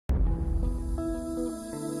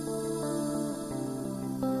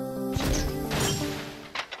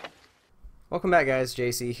Welcome back, guys.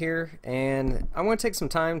 JC here, and I want to take some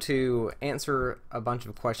time to answer a bunch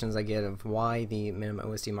of questions I get of why the Minim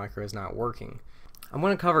OSD Micro is not working. I'm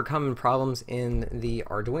going to cover common problems in the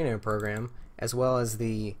Arduino program, as well as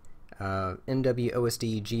the MW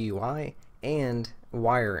OSD GUI and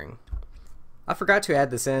wiring. I forgot to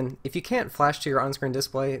add this in. If you can't flash to your on-screen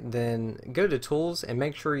display, then go to Tools and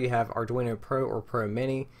make sure you have Arduino Pro or Pro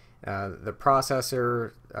Mini, the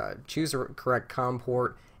processor, choose the correct COM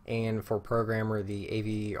port, and for programmer the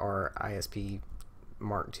AV or ISP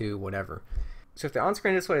Mark II, whatever. So if the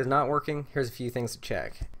on-screen display is not working, here's a few things to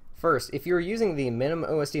check. First, if you're using the Minim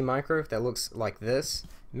OSD Micro that looks like this,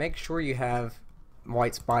 make sure you have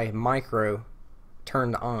whites by micro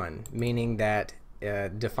turned on, meaning that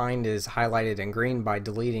defined is highlighted in green by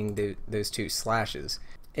deleting those two slashes.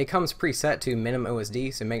 It comes preset to Minim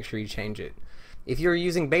OSD, so make sure you change it. If you're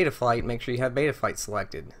using Betaflight, make sure you have Betaflight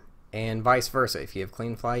selected, and vice versa. If you have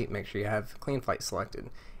CleanFlight, make sure you have CleanFlight selected.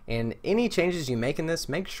 And any changes you make in this,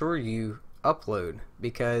 make sure you upload,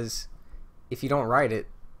 because if you don't write it,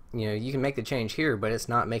 you can make the change here, but it's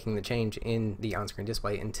not making the change in the on-screen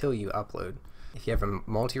display until you upload. If you have a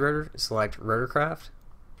multi-rotor, select Rotorcraft.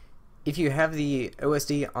 If you have the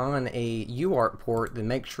OSD on a UART port, then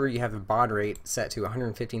make sure you have the baud rate set to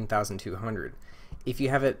 115,200. If you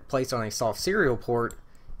have it placed on a soft serial port,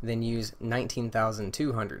 then use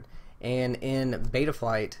 19,200. And in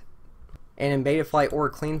Betaflight or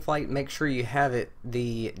CleanFlight, make sure you have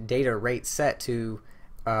the data rate set to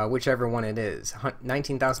whichever one it is,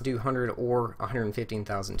 19,200 or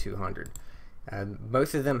 115,200.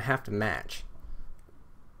 Both of them have to match,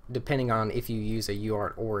 depending on if you use a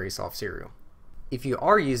UART or a soft serial. If you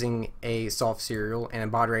are using a soft serial and a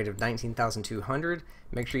baud rate of 19,200,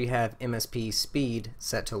 make sure you have MSP speed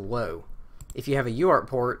set to low. If you have a UART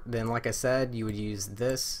port, then like I said, you would use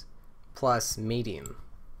this plus medium.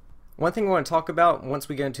 One thing I want to talk about once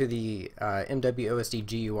we go into the MW OSD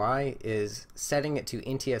GUI is setting it to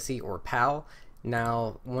Ntsc or PAL.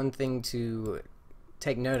 Now, one thing to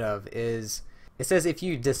take note of is it says if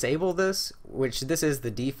you disable this, which this is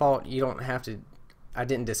the default, you don't have to, I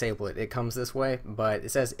didn't disable it, it comes this way, but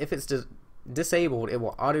it says if it's disabled, it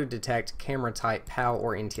will auto detect camera type PAL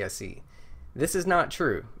or Ntsc. This is not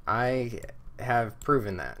true. I have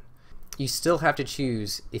proven that. You still have to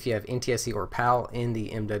choose if you have Ntsc or PAL in the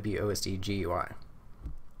MW OSD GUI.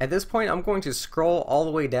 At this point, I'm going to scroll all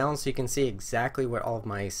the way down so you can see exactly what all of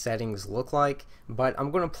my settings look like, but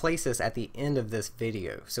I'm going to place this at the end of this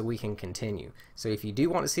video so we can continue. So if you do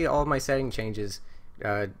want to see all of my setting changes,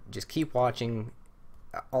 just keep watching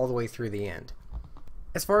all the way through the end.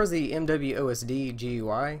 As far as the MW OSD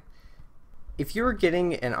GUI, if you're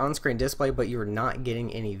getting an on-screen display but you're not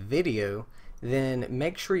getting any video, then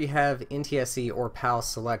make sure you have Ntsc or PAL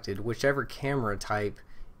selected, whichever camera type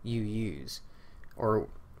you use, or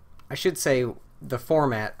I should say the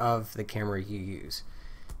format of the camera you use.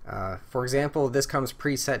 For example, this comes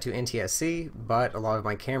preset to Ntsc, but a lot of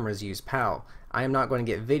my cameras use PAL. I am not going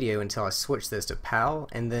to get video until I switch this to PAL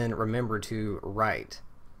and then remember to write.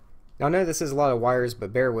 Now I know this is a lot of wires,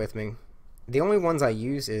 but bear with me. The only ones I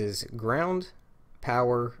use is ground,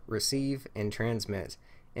 power, receive, and transmit.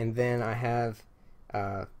 And then I have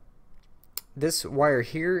this wire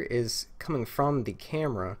here is coming from the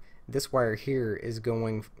camera. This wire here is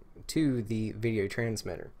going to the video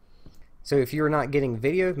transmitter. So if you're not getting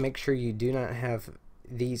video, make sure you do not have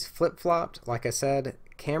these flip-flopped. Like I said,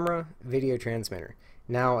 camera, video transmitter.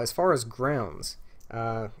 Now as far as grounds,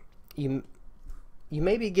 you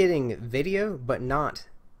may be getting video but not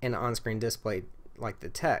an on-screen display like the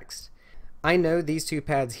text. I know these two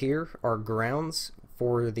pads here are grounds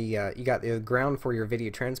for the you got the ground for your video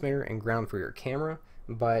transmitter and ground for your camera,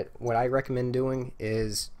 but what I recommend doing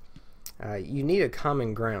is you need a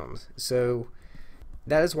common ground. So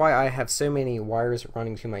that is why I have so many wires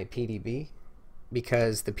running to my PDB,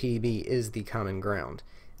 because the PDB is the common ground.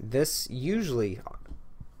 This usually,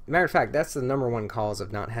 matter of fact, that's the #1 cause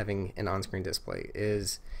of not having an on-screen display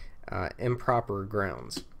is improper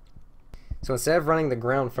grounds. So instead of running the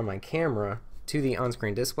ground from my camera to the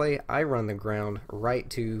on-screen display, I run the ground right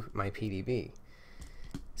to my PDB.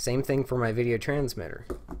 Same thing for my video transmitter.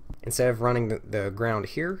 Instead of running the ground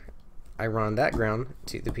here, I run that ground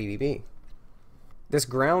to the PDB. This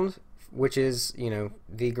ground, which is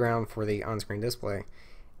the ground for the on-screen display,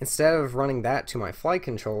 instead of running that to my flight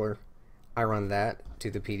controller, I run that to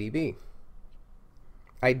the PDB.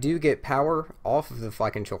 I do get power off of the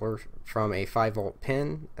flight controller from a 5-volt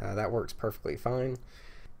pin. That works perfectly fine.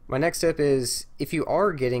 My next tip is if you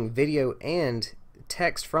are getting video and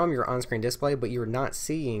text from your on-screen display but you're not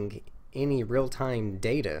seeing any real-time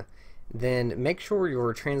data, then make sure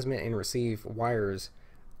your transmit and receive wires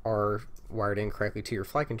are wired in correctly to your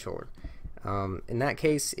flight controller. In that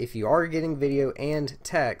case, if you are getting video and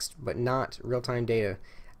text but not real-time data,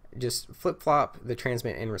 just flip-flop the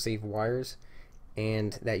transmit and receive wires,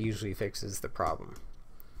 and that usually fixes the problem.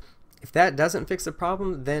 If that doesn't fix the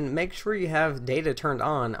problem, then make sure you have data turned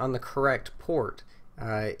on the correct port.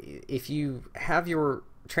 If you have your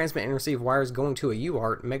transmit and receive wires going to a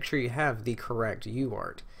UART, make sure you have the correct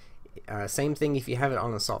UART. Same thing if you have it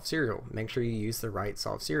on a soft serial, make sure you use the right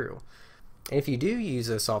soft serial. And if you do use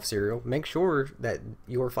a soft serial, make sure that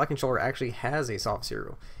your flight controller actually has a soft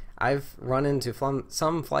serial. I've run into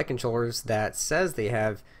some flight controllers that says they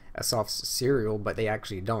have a soft serial, but they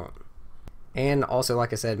actually don't. And also,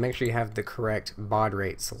 like I said, make sure you have the correct baud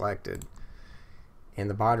rate selected. And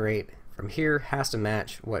the baud rate from here has to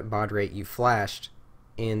match what baud rate you flashed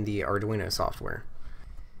in the Arduino software.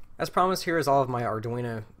 As promised, here is all of my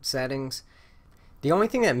Arduino settings. The only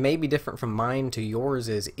thing that may be different from mine to yours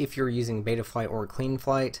is if you're using Betaflight or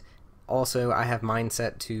CleanFlight. Also, I have mine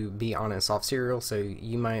set to be on a soft serial, so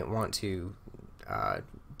you might want to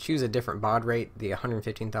choose a different baud rate. The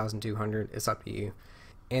 115,200 is up to you.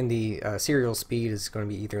 And the serial speed is going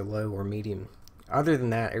to be either low or medium. Other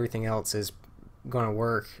than that, everything else is going to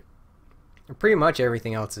work. Pretty much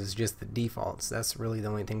everything else is just the defaults. That's really the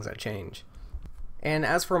only things that change. And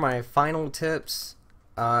as for my final tips,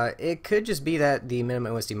 it could just be that the Minim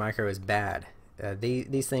OSD Micro is bad.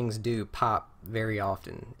 These things do pop very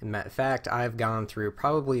often. In fact, I've gone through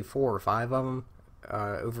probably 4 or 5 of them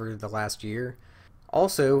over the last year.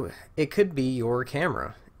 Also, it could be your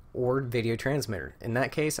camera or video transmitter. In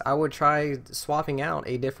that case, I would try swapping out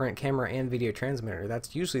a different camera and video transmitter.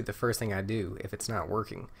 That's usually the first thing I do if it's not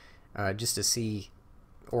working, just to see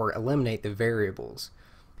or eliminate the variables.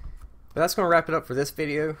 But that's going to wrap it up for this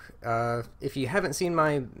video. If you haven't seen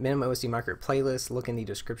my Minim OSD Micro playlist, look in the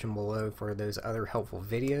description below for those other helpful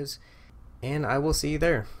videos, and I will see you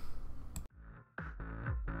there.